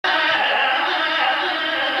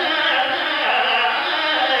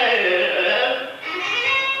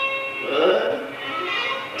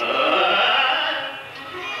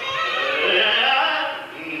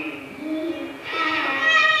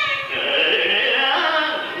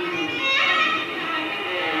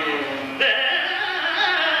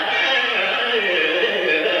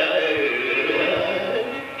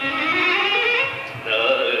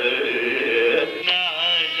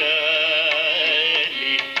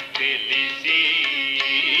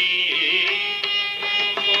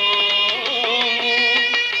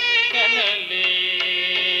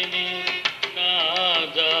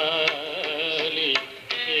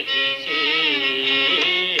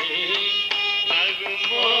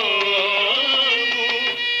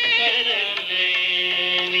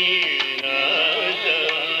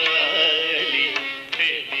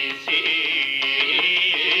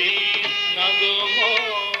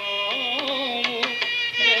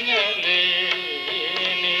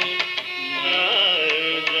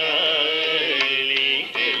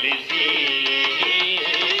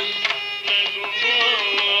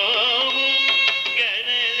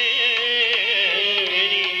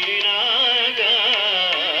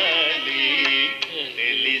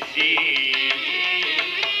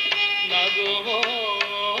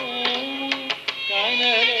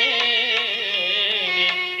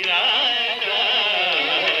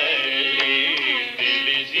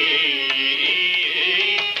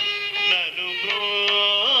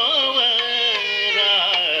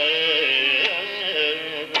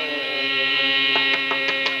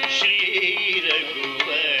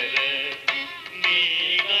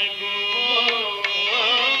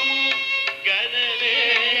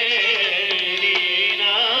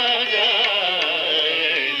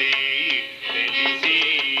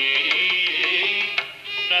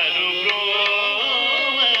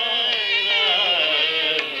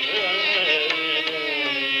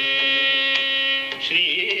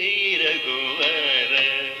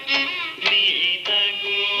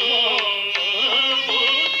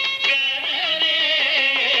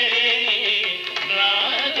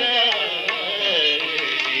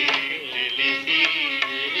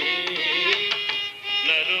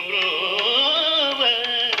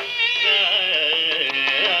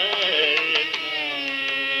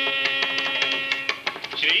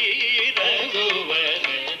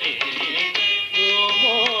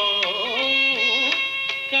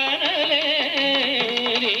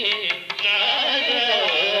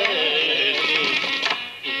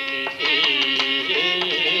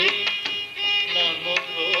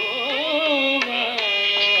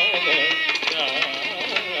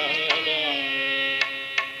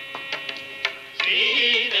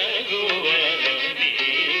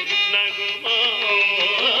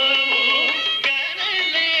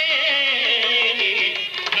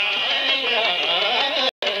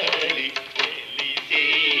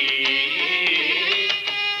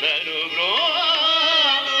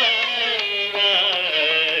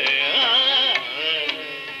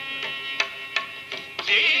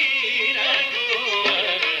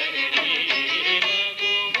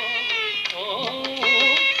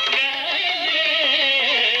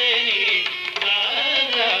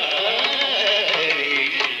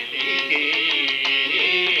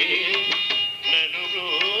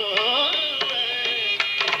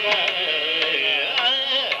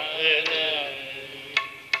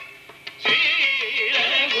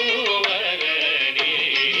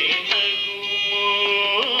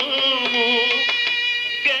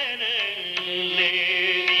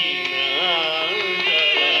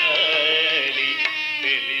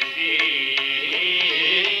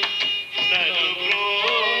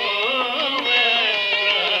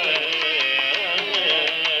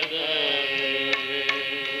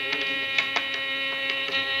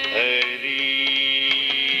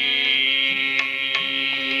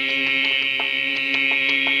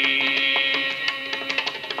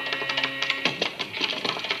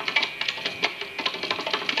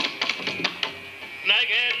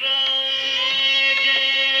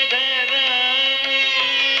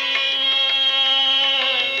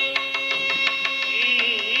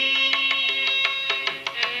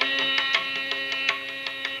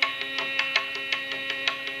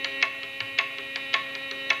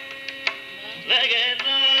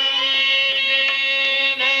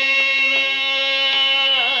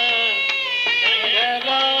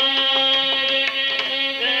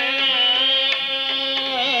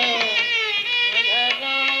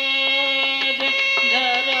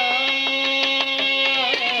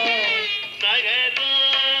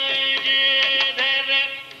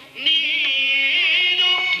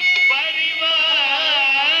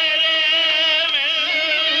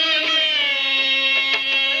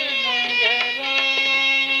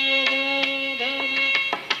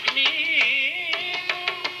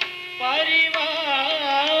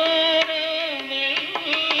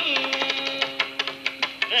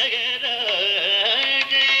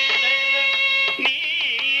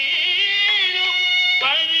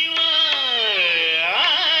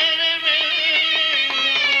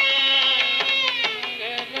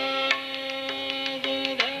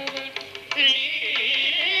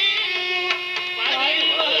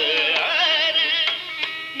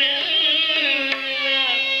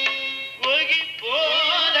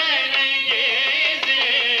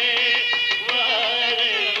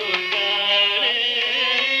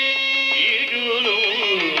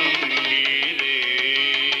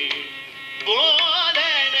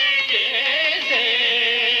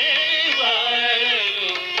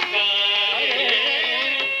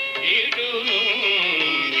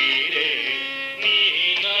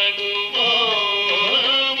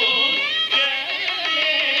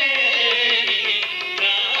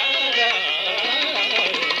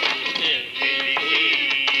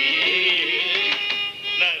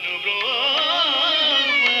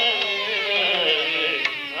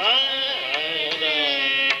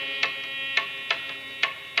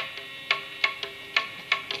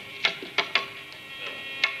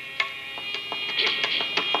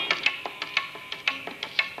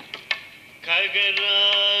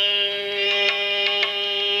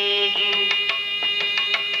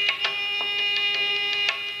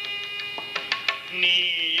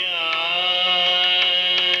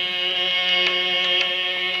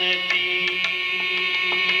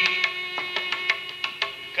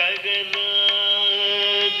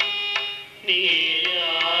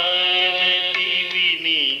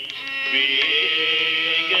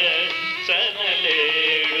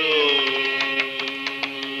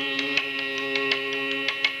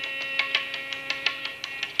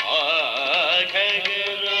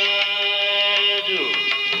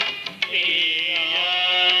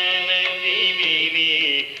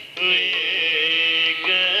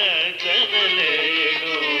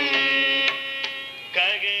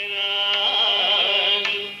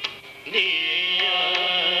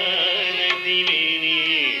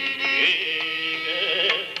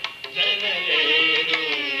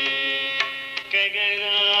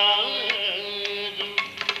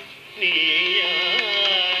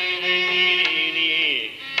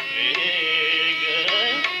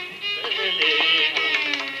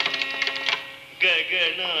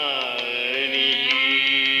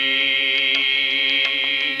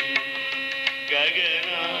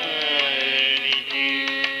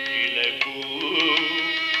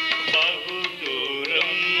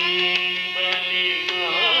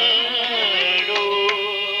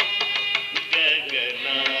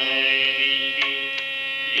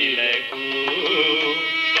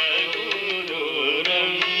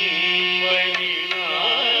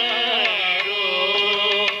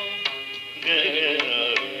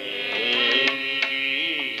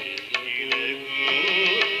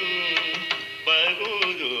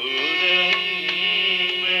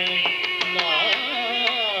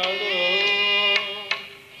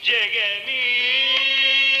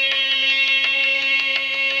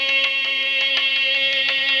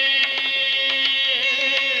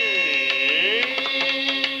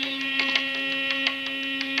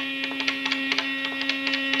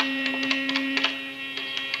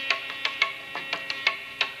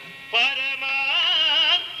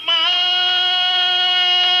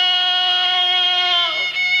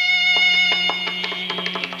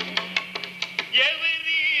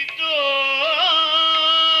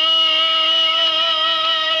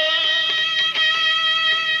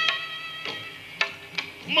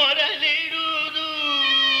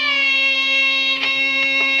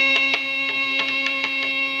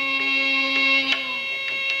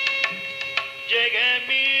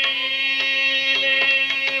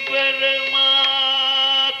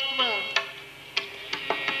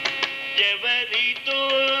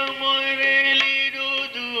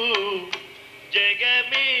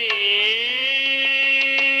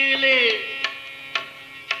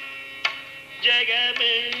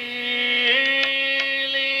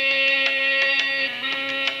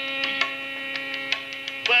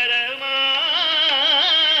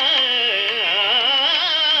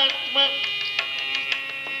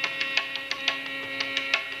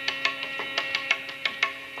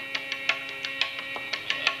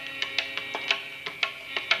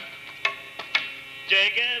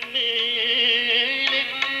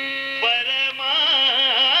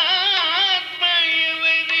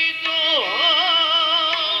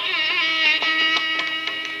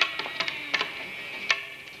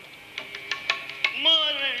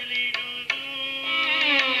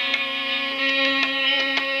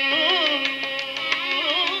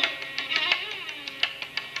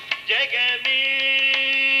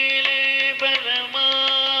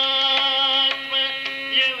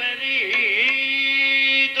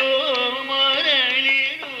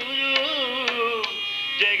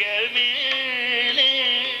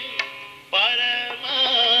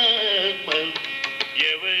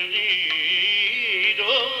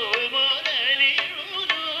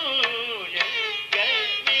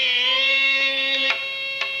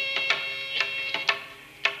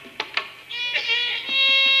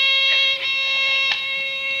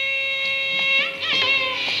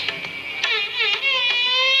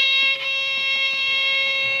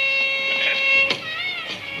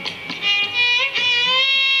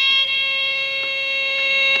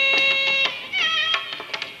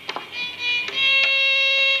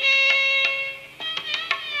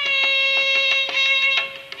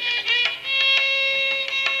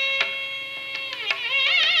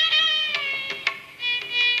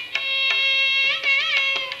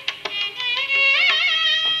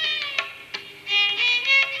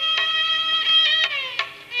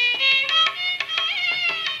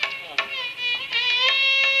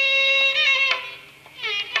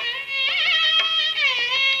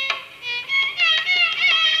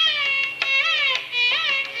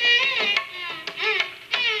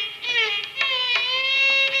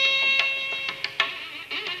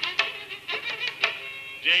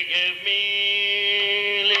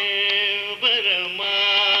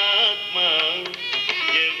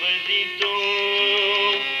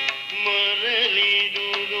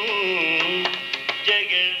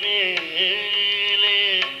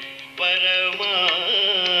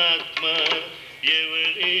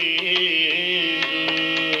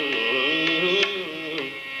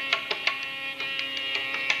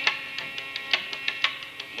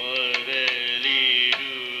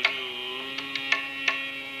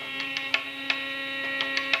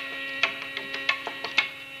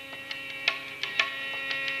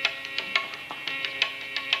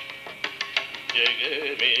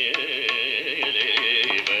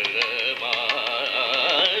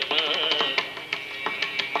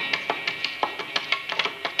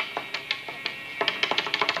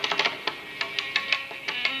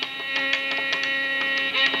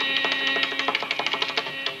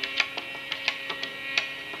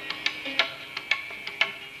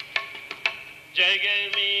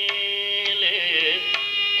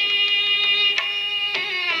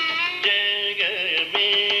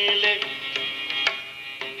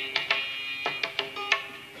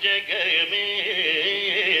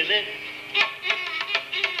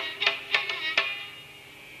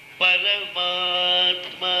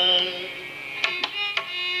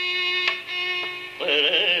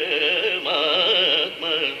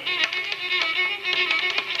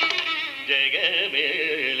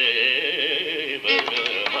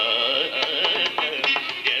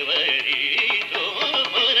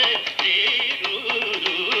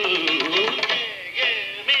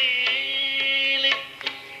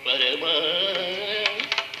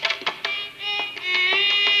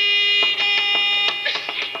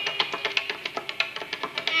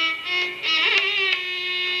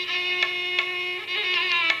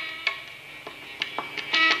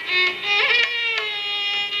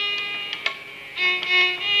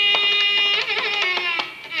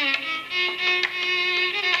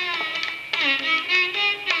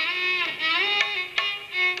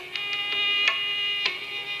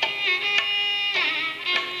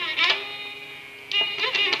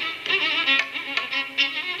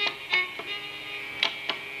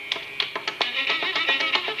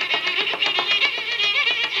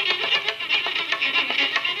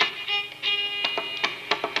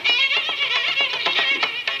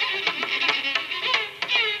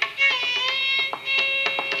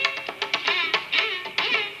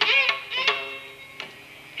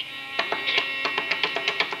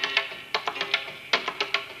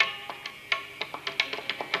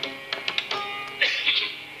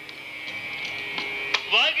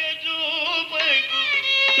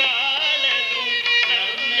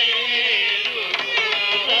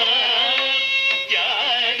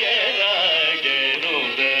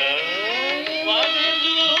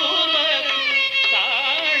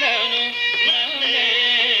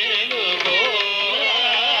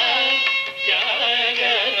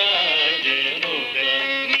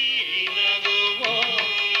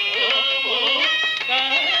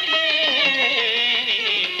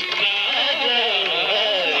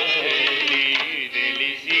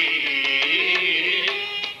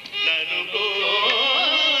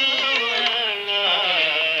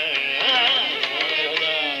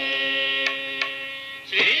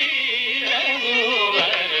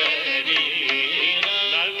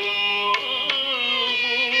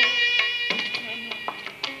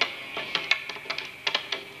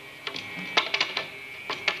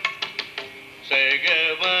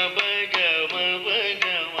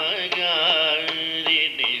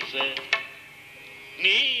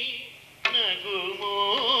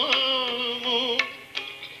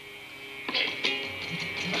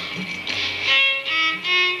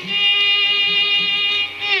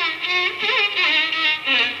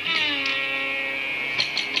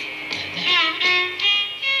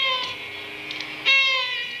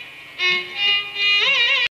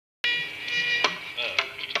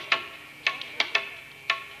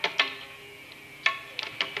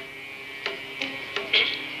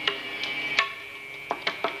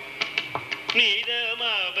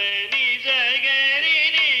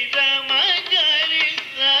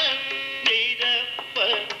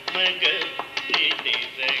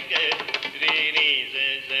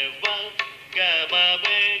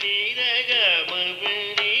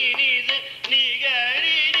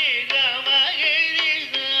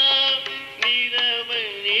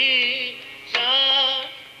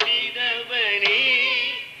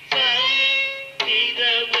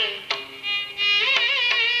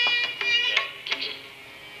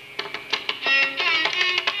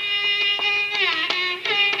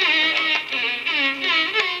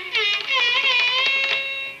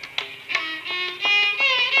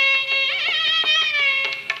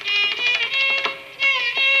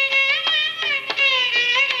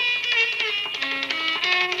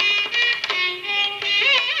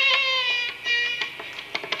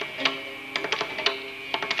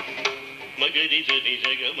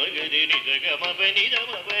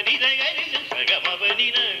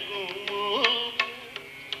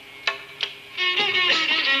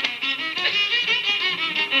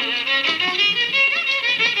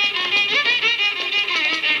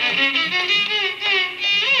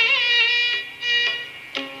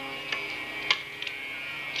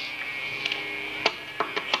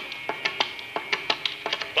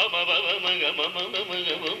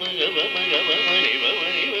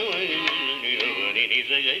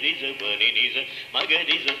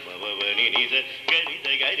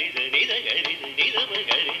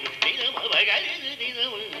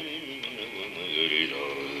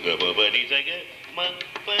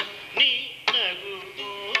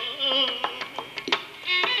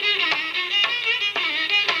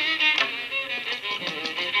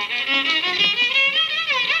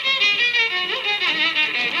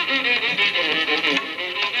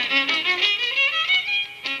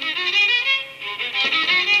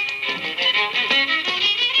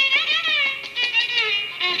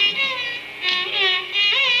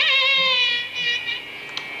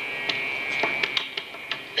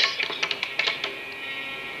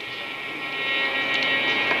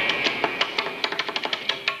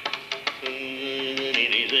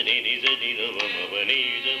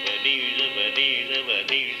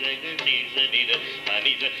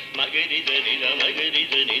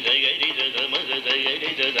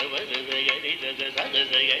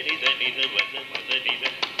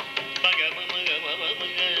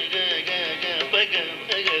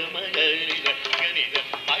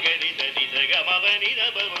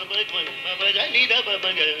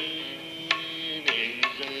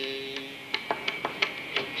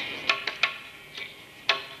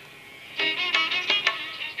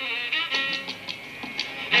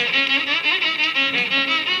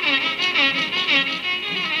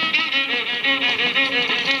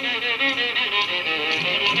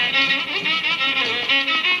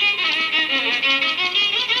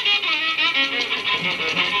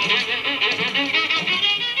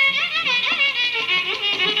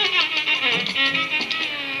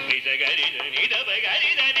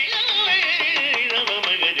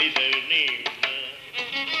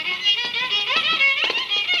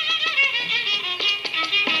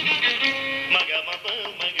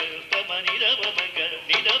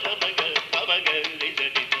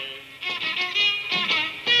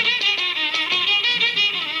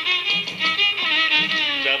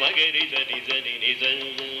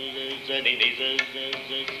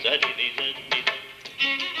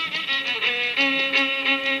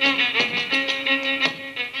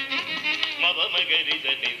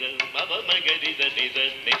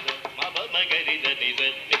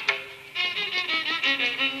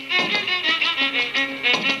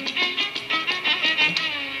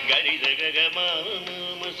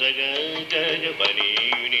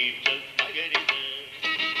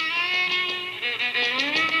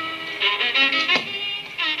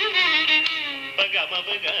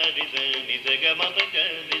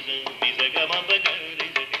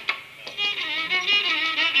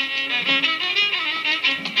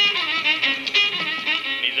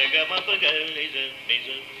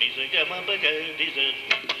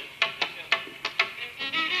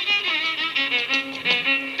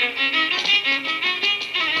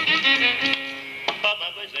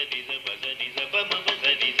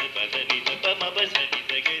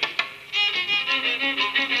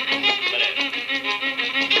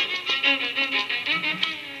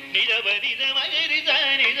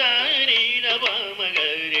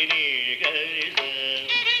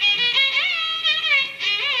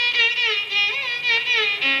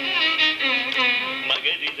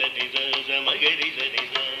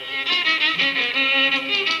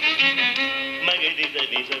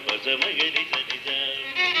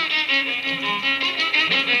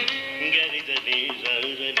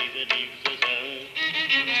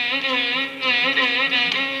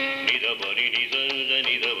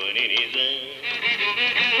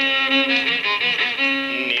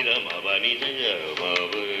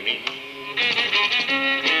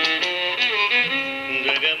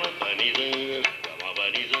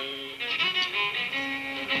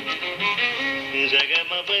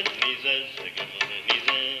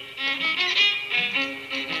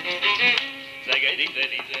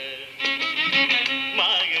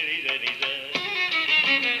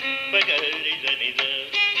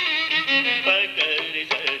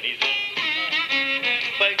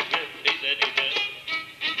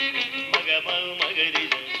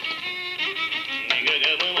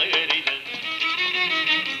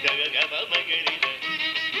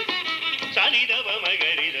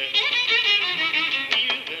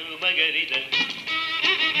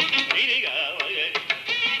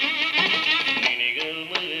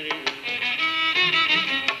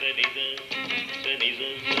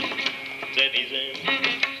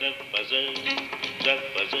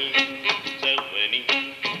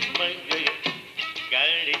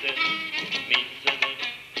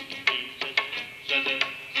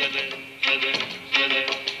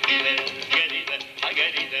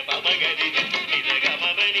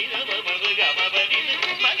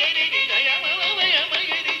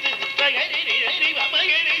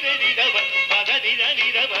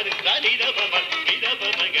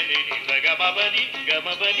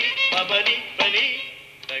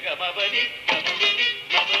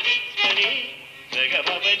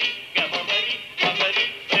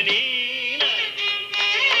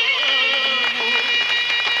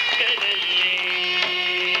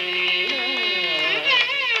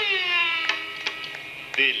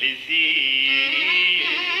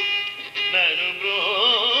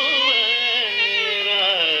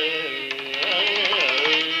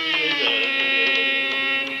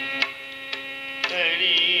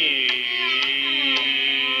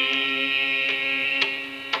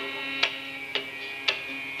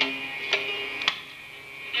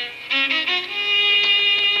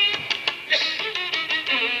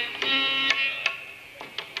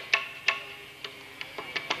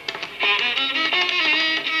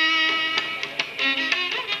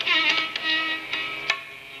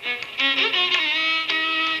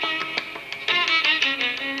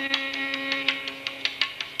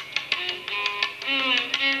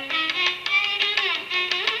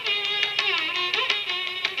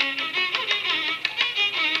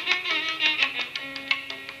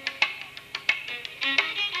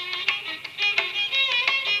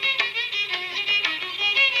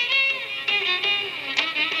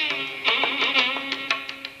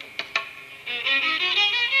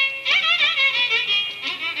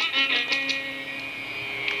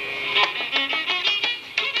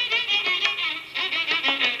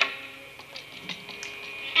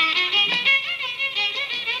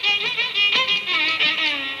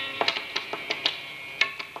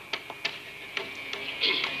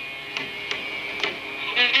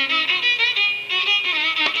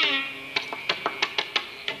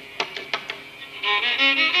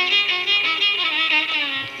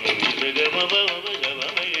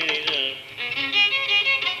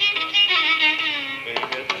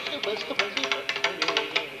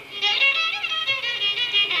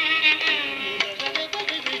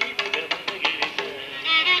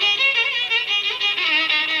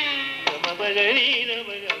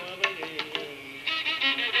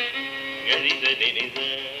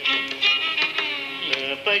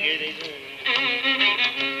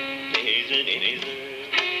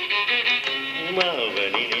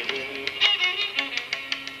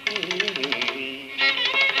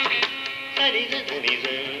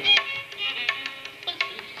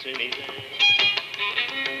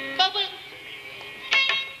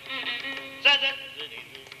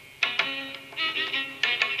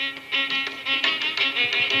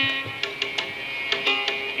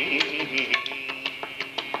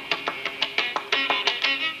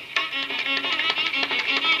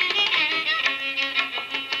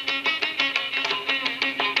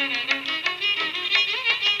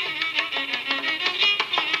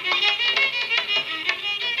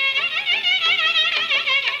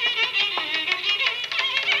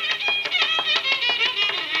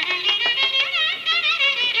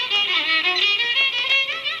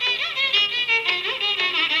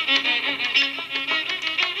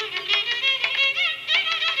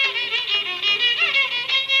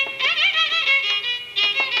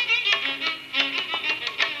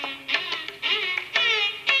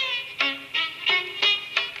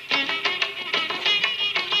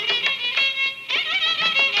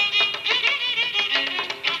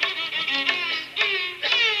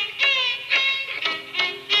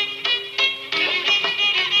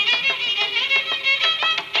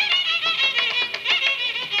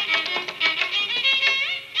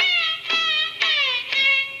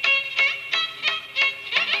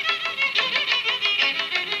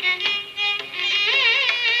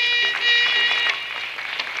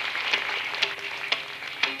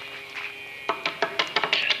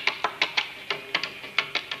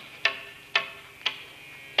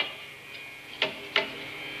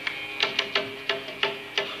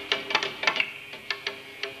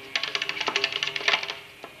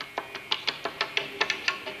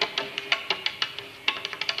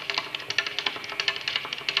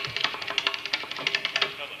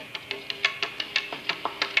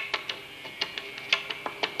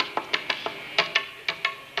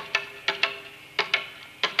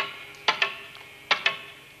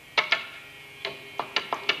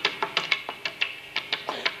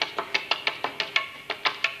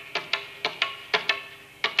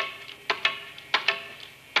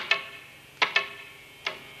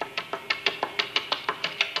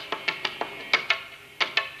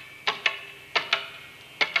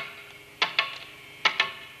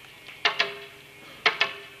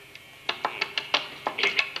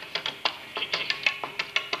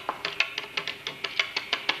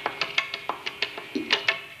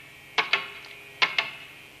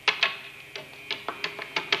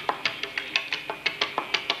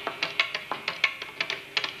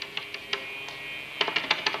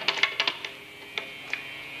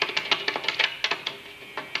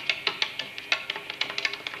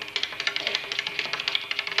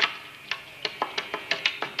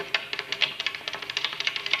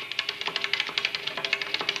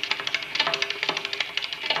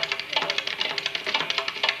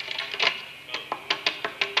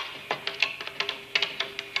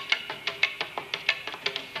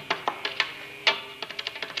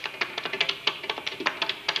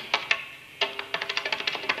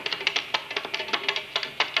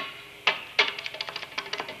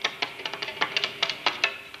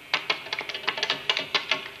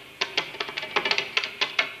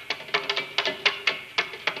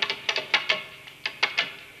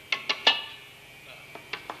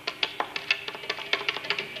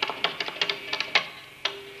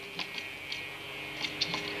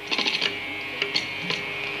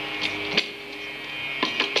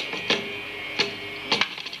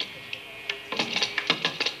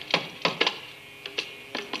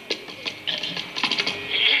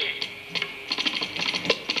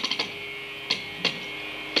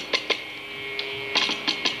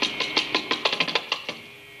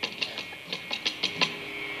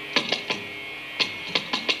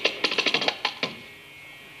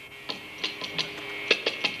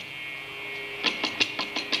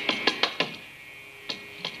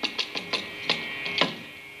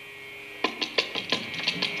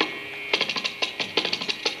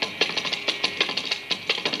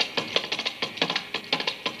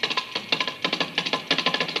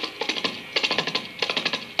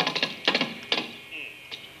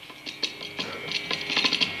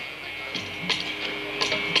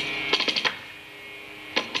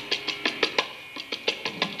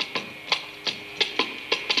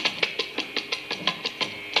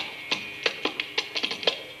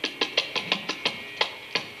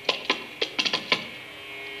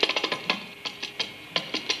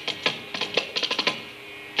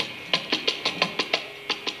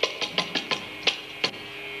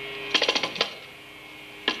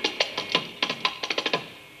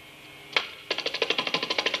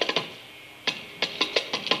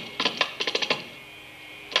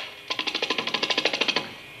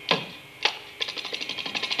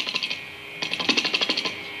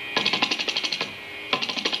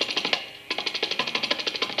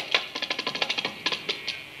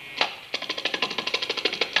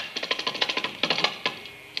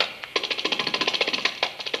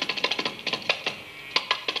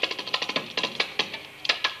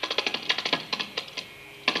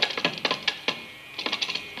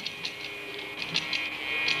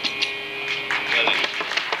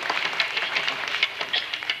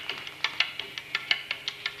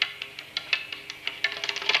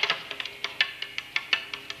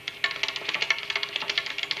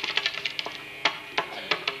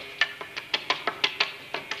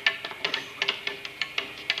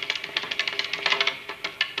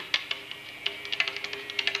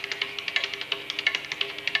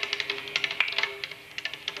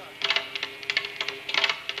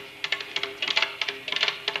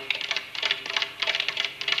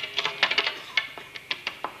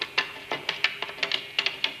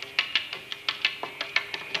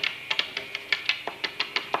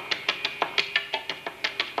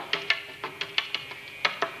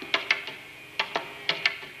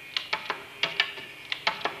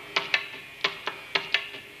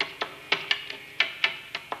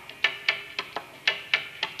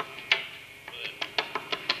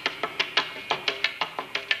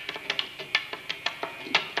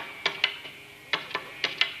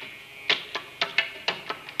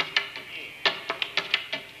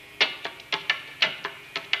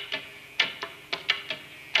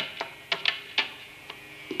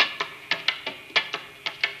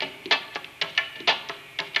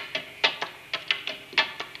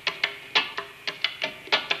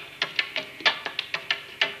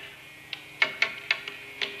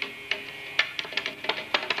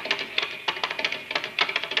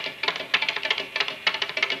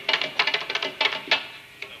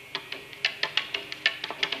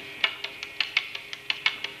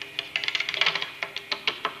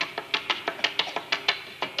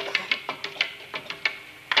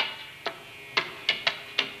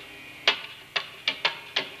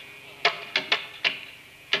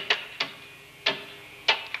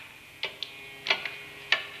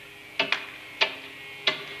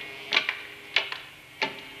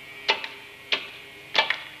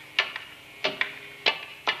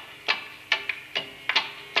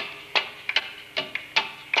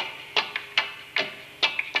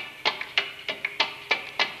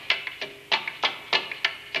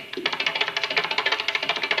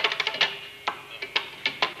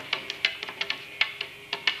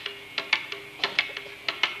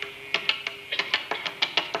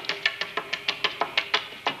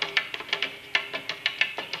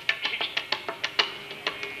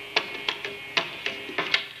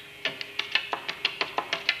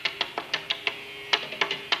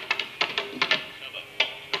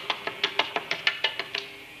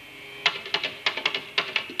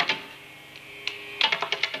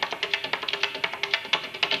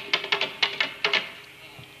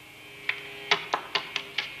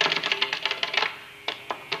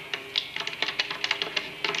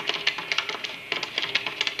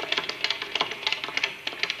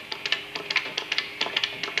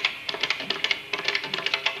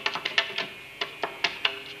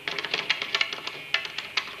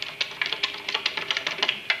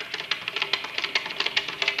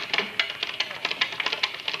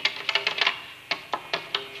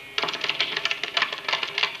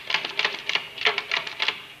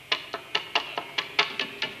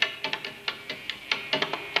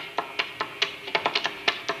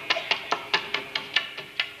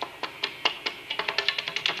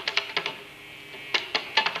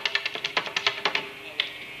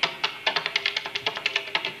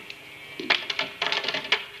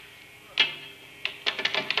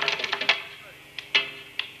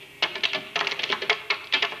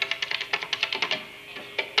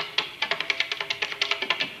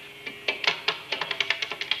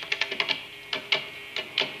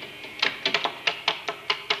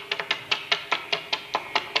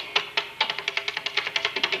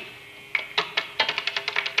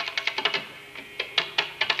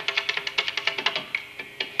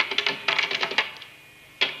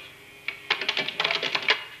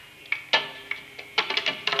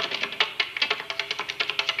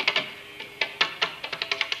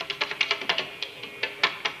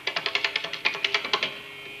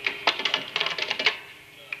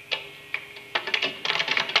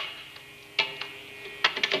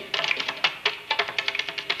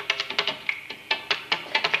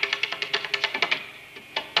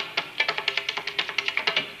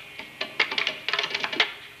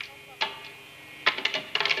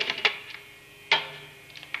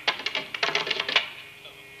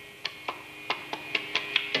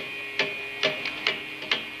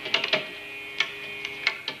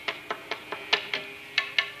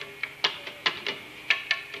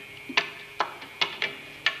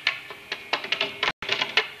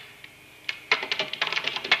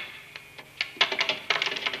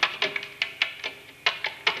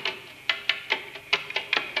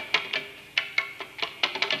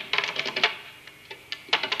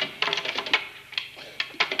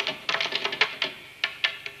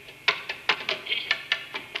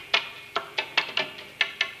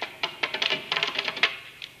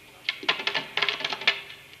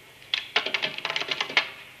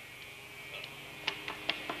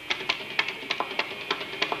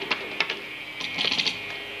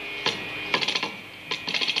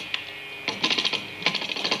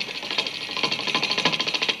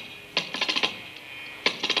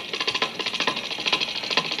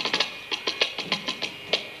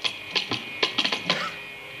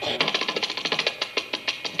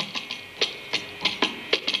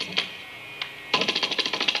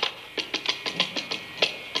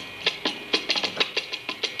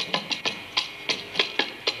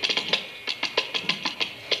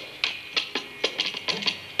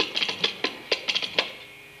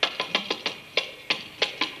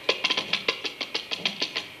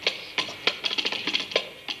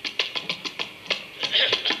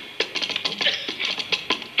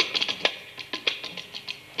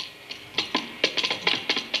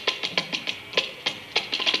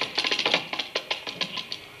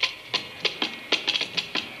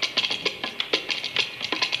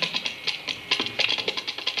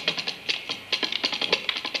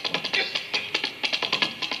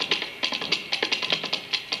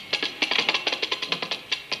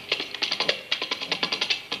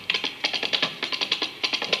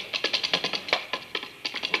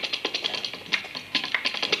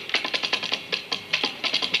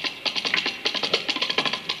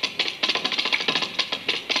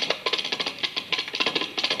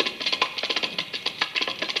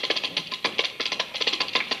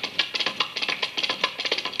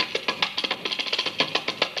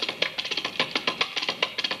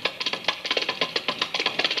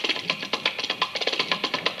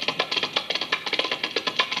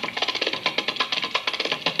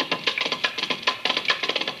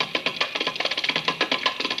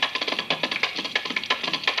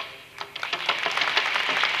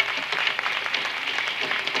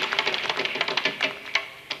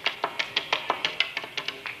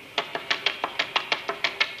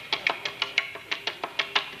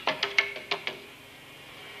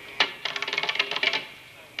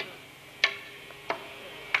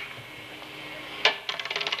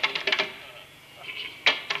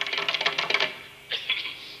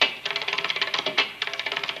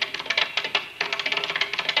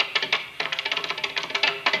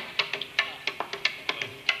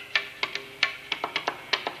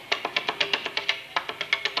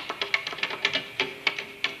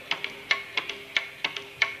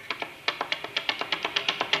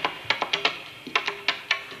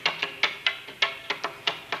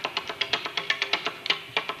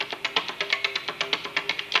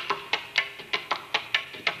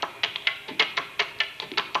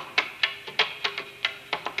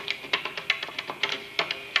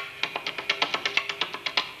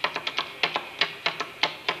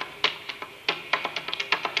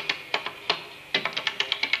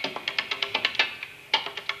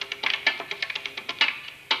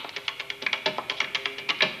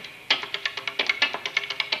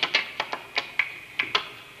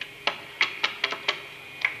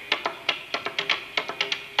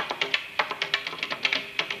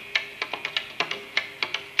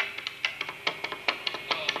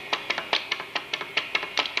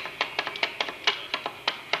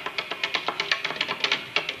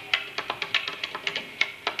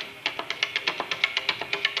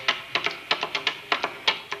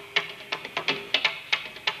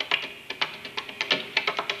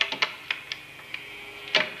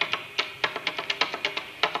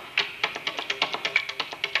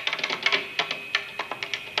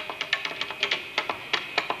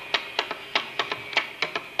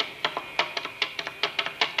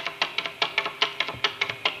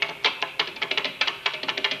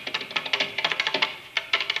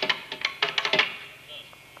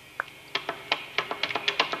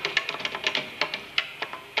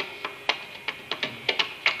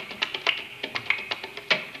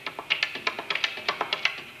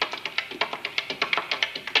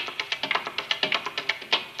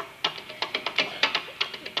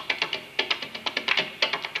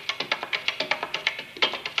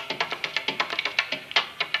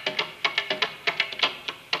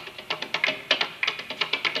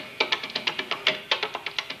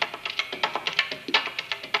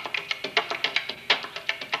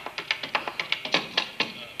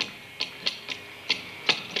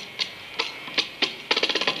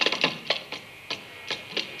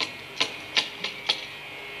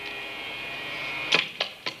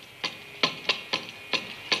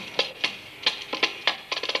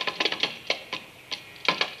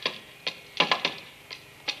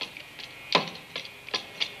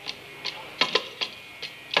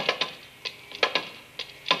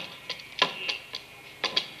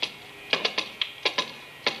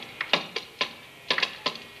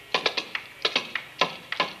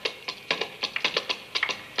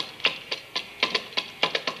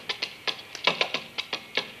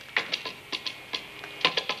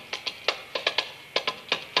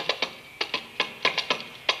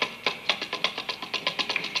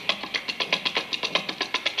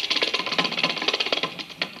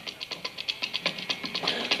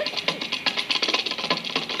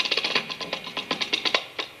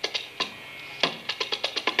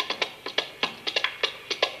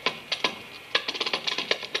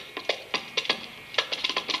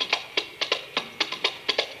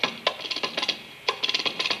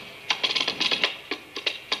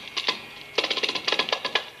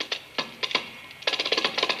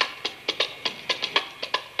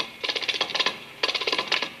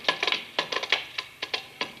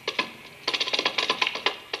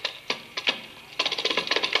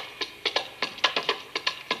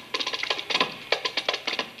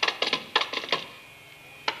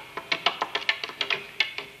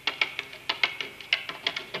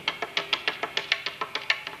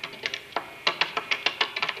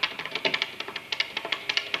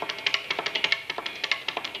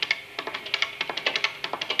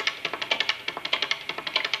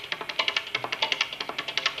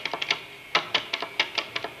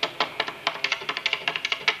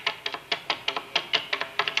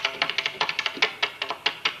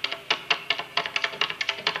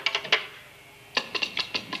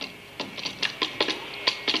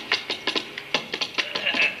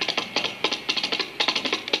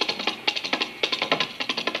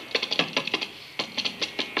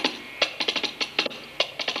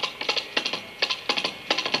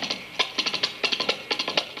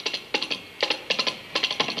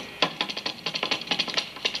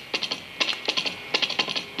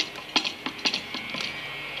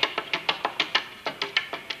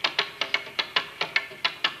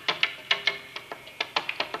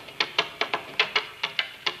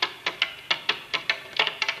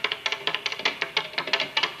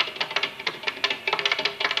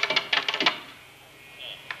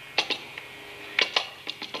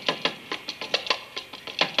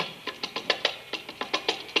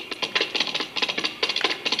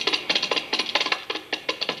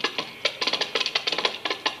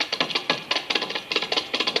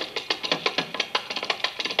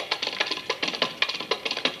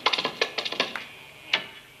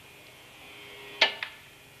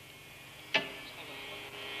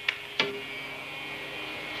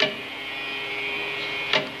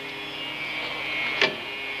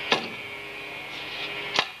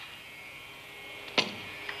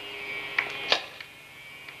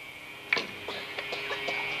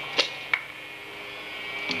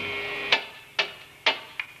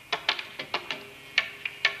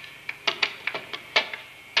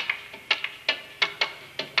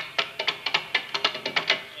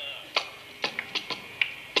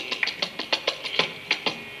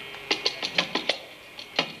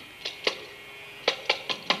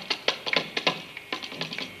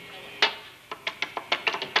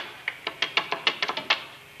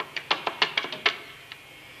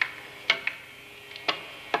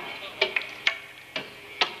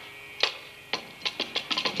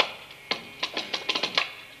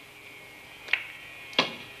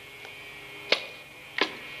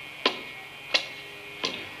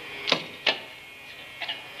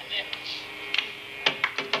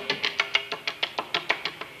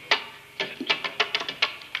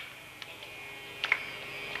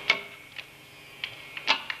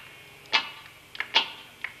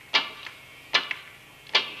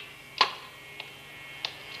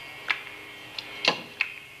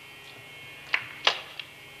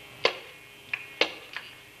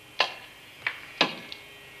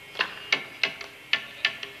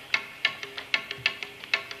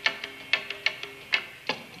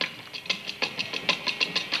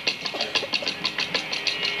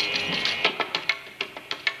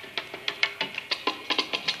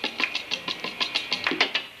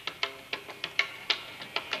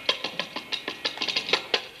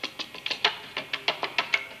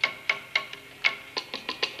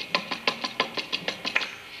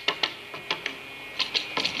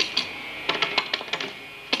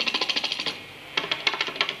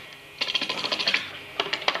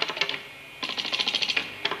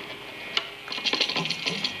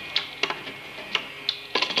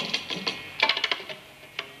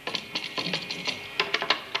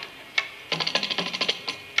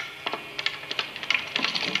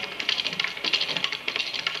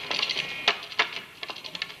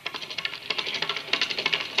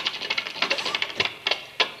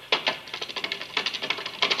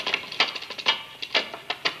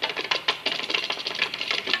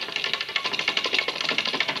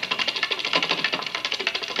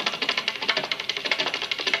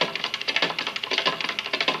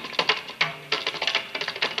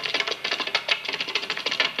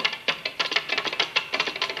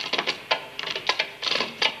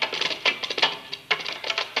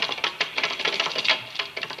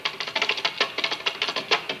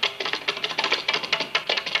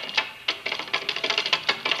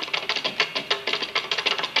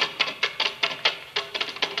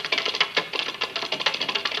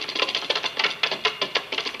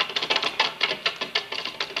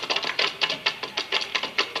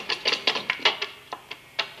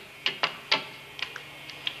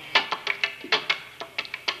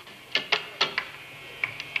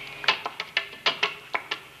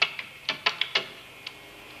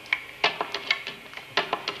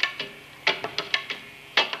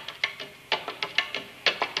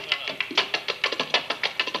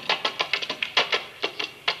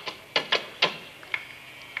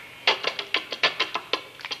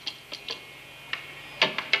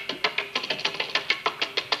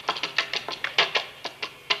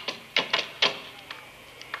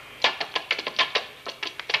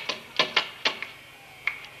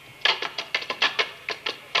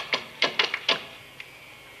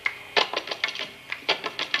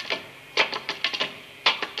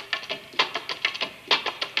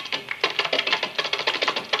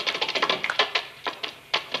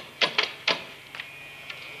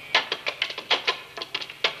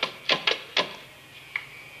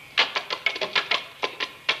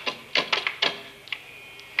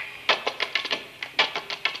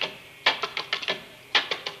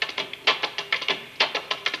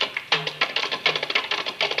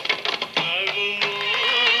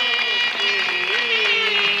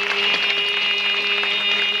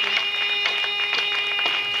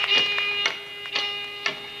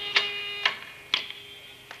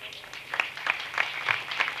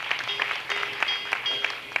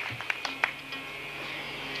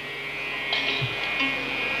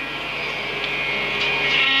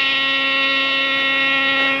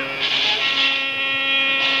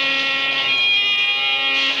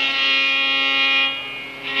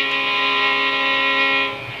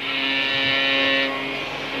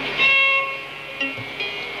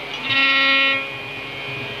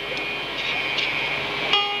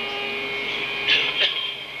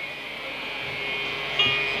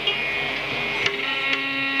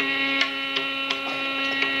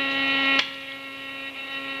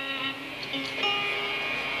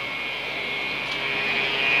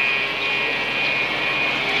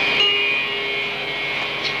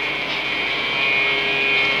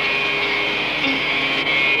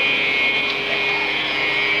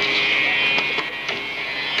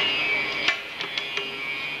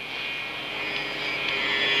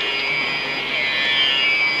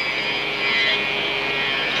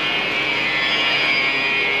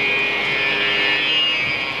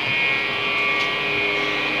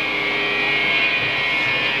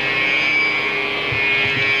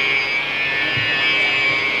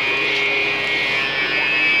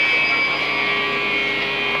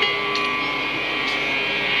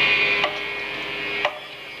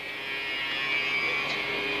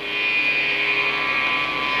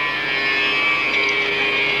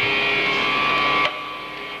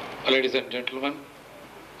Ladies and gentlemen,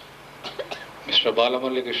 Mr.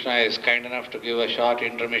 Balamuralikrishna is kind enough to give a short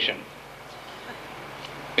intermission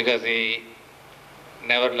because he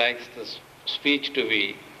never likes the speech to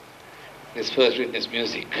be dispersed in his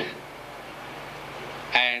music.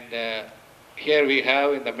 And here we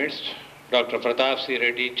have in the midst Dr. Pratap C.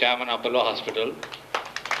 Reddy, Chairman Apollo Hospital.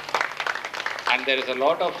 And there is a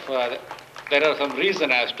lot of, there are some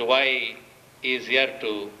reasons as to why he is here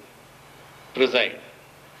to preside.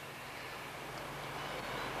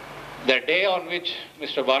 The day on which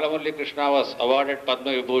Mr. Balamuralikrishna was awarded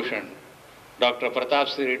Padma Vibhushan, Dr. Pratap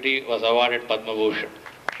C. Reddy was awarded Padma Bhushan.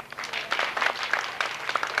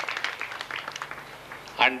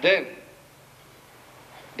 And then,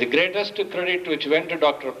 the greatest credit which went to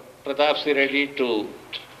Dr. Pratap C. Reddy to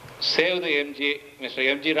save the Mr.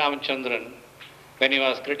 M.G. Ramachandran when he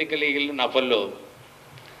was critically ill in Apollo.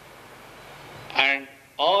 And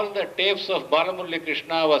all the tapes of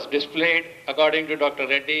Balamuralikrishna was displayed according to Dr.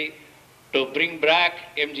 Reddy to bring back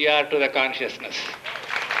MGR to the consciousness.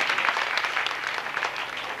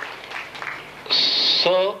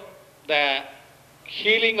 So the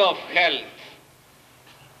healing of health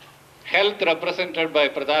represented by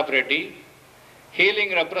Pratap Reddy,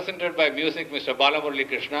 healing represented by music, Mr.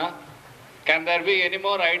 Balamuralikrishna. Can there be any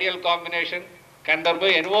more ideal combination? Can there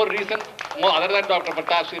be any more reason other than Dr.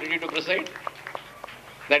 Pratap C. Reddy to preside?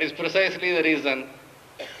 That is precisely the reason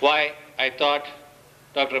why I thought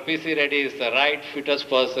Dr. P.C. Reddy is the right, fittest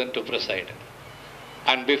person to preside.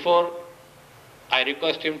 And before I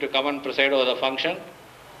request him to come and preside over the function,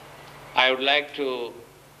 I would like to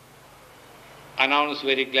announce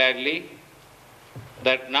very gladly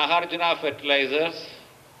that Nagarjuna Fertilizers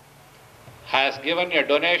has given a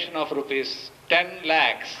donation of rupees 10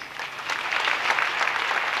 lakhs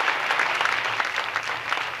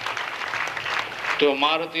to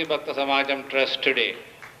Maruthi Bhakta Samajam Trust today.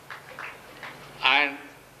 And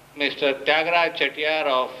Mr. Thyagaraja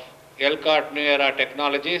of Elcott New Era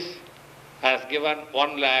Technologies has given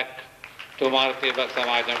 1 lakh to Maruthi Bhakta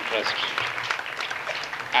Samajam Trust.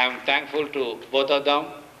 I am thankful to both of them,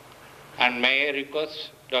 and may I request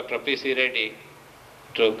Dr. P.C. Reddy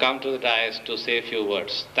to come to the dais to say a few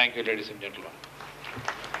words. Thank you, ladies and gentlemen.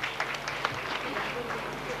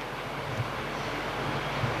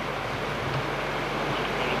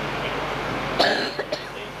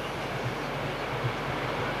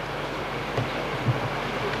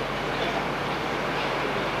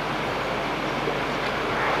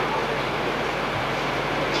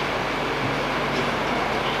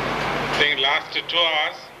 Last 2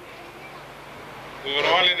 hours, we were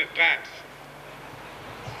all in a trance.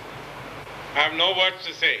 I have no words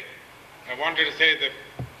to say. I wanted to say that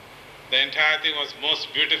the entire thing was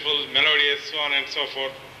most beautiful, melodious, so on and so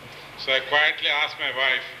forth. So I quietly asked my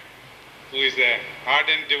wife, who is an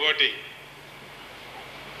ardent devotee,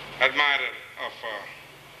 admirer of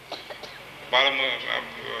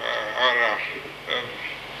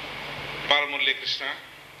Balamuralikrishna.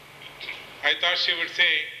 I thought she would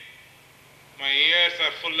say, my ears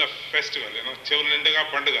are full of festival, Chevulindaga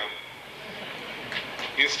Panduga.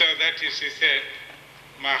 Instead of that, she said,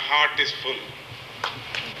 my heart is full.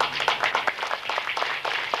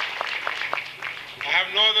 I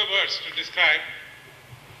have no other words to describe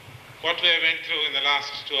what we went through in the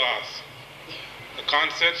last 2 hours. The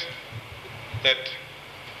concert that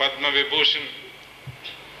Padma Vibhushan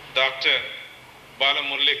Dr.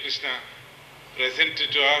 Balamuralikrishna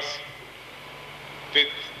presented to us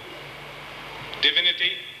with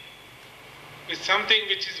divinity, is something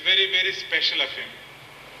which is very, very special of him.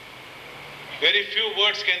 Very few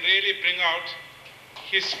words can really bring out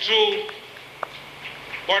his true,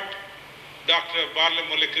 what Dr.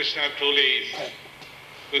 Balamuralikrishna truly is.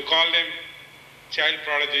 We call him child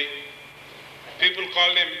prodigy. People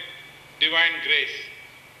call him divine grace.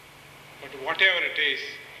 But whatever it is,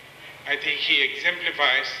 I think he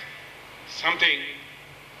exemplifies something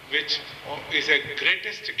which is a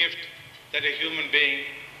greatest gift that a human being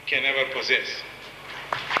can ever possess.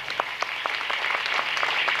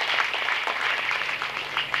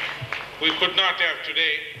 We could not have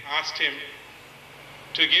today asked him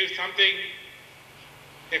to give something,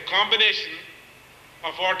 a combination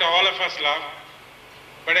of what all of us love,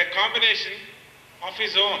 but a combination of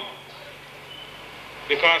his own,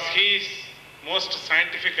 because he is most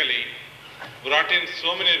scientifically brought in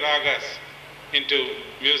so many ragas into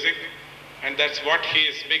music, and that's what he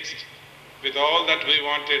has mixed with all that we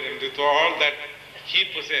wanted and with all that he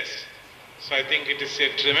possessed. So I think it is a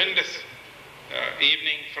tremendous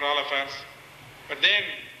evening for all of us. But then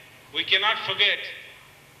we cannot forget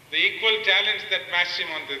the equal talents that matched him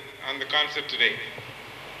on the concert today.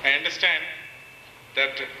 I understand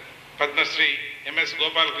that Padma Shri MS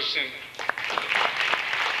Gopalakrishnan,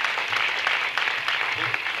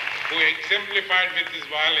 who exemplified with his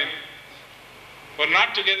violin, were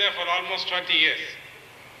not together for almost 20 years.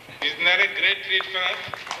 Isn't that a great treat for us?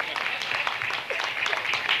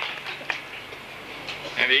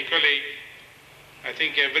 And equally, I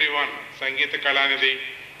think everyone, Sangeeta Kalanidhi,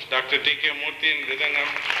 Dr. TK Murthy and mridangam,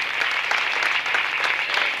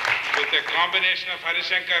 with a combination of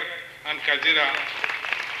Harishankar and kanjira,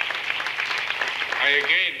 I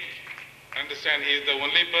again understand he is the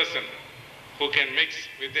only person who can mix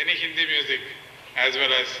with any Hindi music as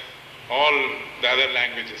well as all the other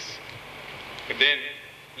languages. But then,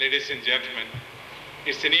 ladies and gentlemen,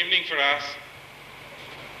 it's an evening for us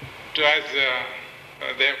to, as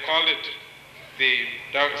they have called it, the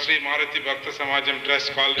Sri Maruthi Bhakta Samajam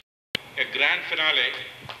Trust called it a grand finale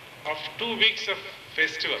of 2 weeks of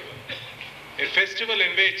festival. A festival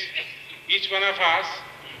in which each one of us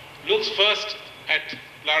looks first at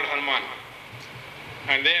Lord Hanuman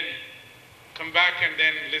and then come back and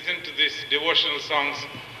then listen to these devotional songs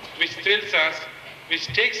which thrills us, which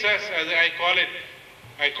takes us, as I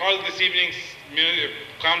call this evening's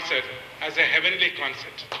concert as a heavenly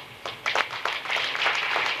concert.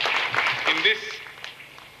 In this,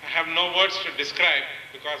 I have no words to describe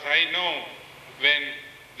because I know when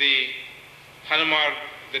the Hanuman,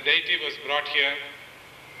 the deity, was brought here,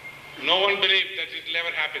 no one believed that it will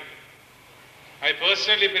ever happen. I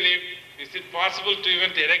personally believe, is it possible to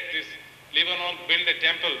even erect this, leave alone build a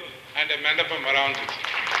temple and a mandapam around it?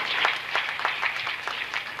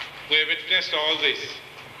 We have witnessed all this.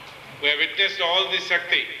 We have witnessed all this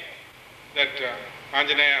Shakti that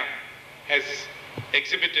Anjaneya has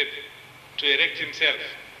exhibited to erect himself.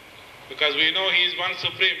 Because we know he is one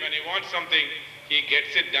supreme. When he wants something, he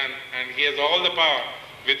gets it done and he has all the power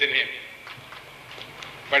within him.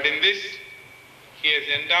 But in this, he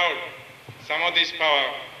has endowed some of this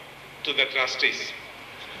power to the trustees.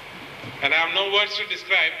 And I have no words to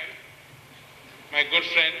describe my good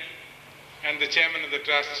friend and the chairman of the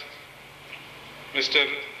trust, Mr.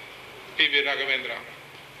 P.V. Raghavendra.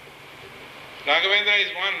 Raghavendra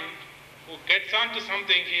is one who gets on to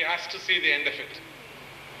something, he has to see the end of it.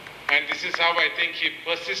 And this is how I think he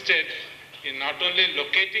persisted in not only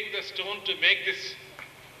locating the stone to make this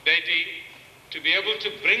deity, to be able to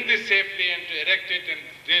bring this safely and to erect it and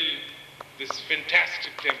build this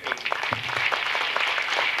fantastic temple.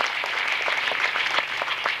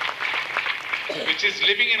 Which is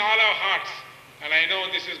living in all our hearts, and I know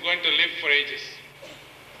this is going to live for ages.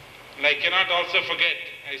 And I cannot also forget,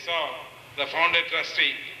 I saw the founder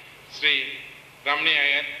trustee, Sri Ramani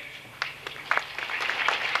Iyer,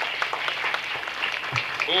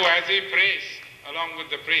 who, as he prays along with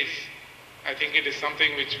the priest, I think it is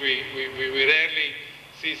something which we rarely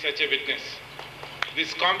see such a witness.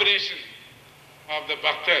 This combination of the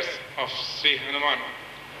Bhaktas of Sri Hanuman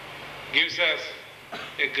gives us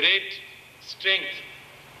a great strength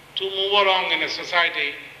to move along in a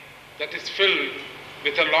society that is filled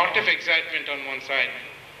with a lot of excitement on one side,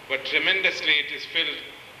 but tremendously it is filled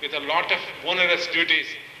with a lot of onerous duties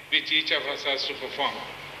which each of us has to perform.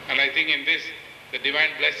 And I think in this, the divine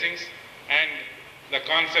blessings and the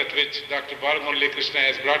concert which Dr. Balamuralikrishna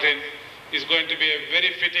has brought in is going to be a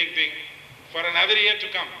very fitting thing for another year to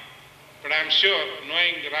come. But I'm sure,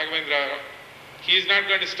 knowing Raghavendra, he is not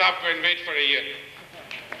going to stop and wait for a year.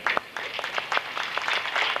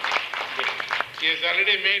 He has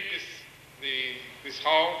already made this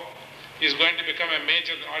hall is going to become a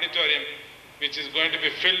major auditorium which is going to be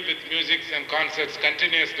filled with music and concerts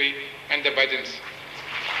continuously and the bhajans.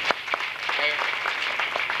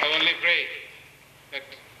 I only pray that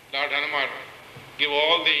Lord Hanuman give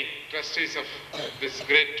all the trustees of this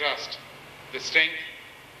great trust the strength,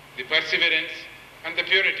 the perseverance and the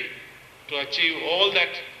purity to achieve all that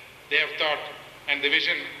they have thought and the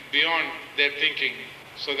vision beyond their thinking,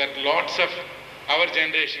 so that lots of our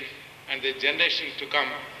generation and the generation to come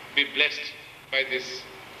be blessed by these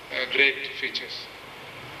great features.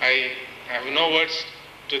 I have no words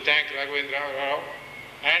to thank Raghavendra Rao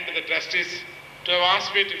and the trustees to have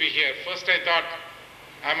asked me to be here. First I thought,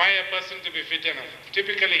 am I a person to be fit enough?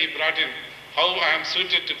 Typically he brought in how I am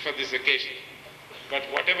suited for this occasion. But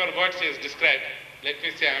whatever words he has described, let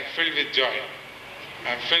me say I am filled with joy. I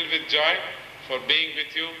am filled with joy for being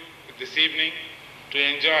with you this evening to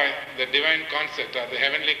enjoy the divine concert or the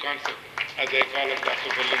heavenly concert, as they call it, Dr.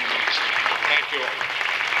 Balamuralikrishna. Thank you all.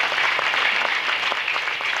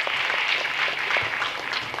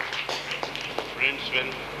 Friends,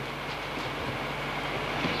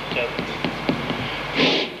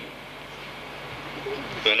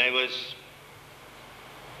 when I was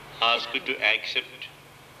asked to accept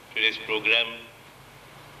today's program.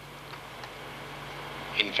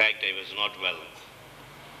 In fact, I was not well.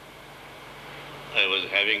 I was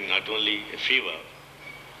having not only a fever,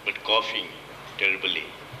 but coughing terribly.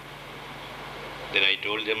 Then I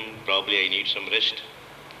told them probably I need some rest.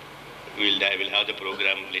 I will have the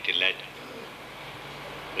program little later.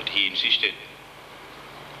 But he insisted,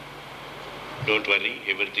 don't worry,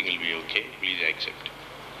 everything will be okay, please accept.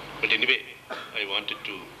 But anyway, I wanted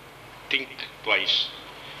to think twice.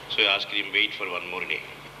 So I asked him, wait for one more day.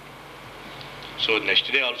 So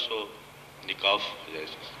next day also, the cough.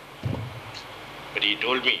 But he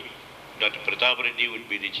told me, Dr. Pratap Reddy would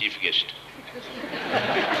be the chief guest.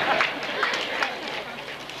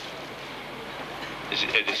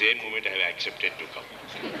 At the same moment, I have accepted to come.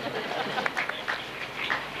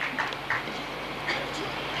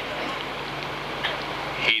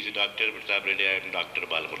 He is Dr. Pratap Reddy, I am Dr.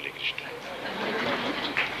 Balamuralikrishna.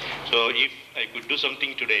 So if I could do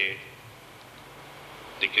something today,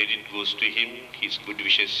 the credit goes to him, his good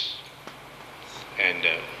wishes, and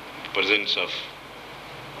the presence of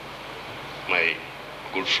my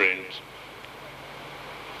good friends,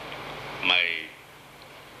 my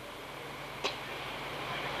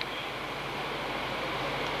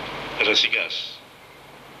Rasikas,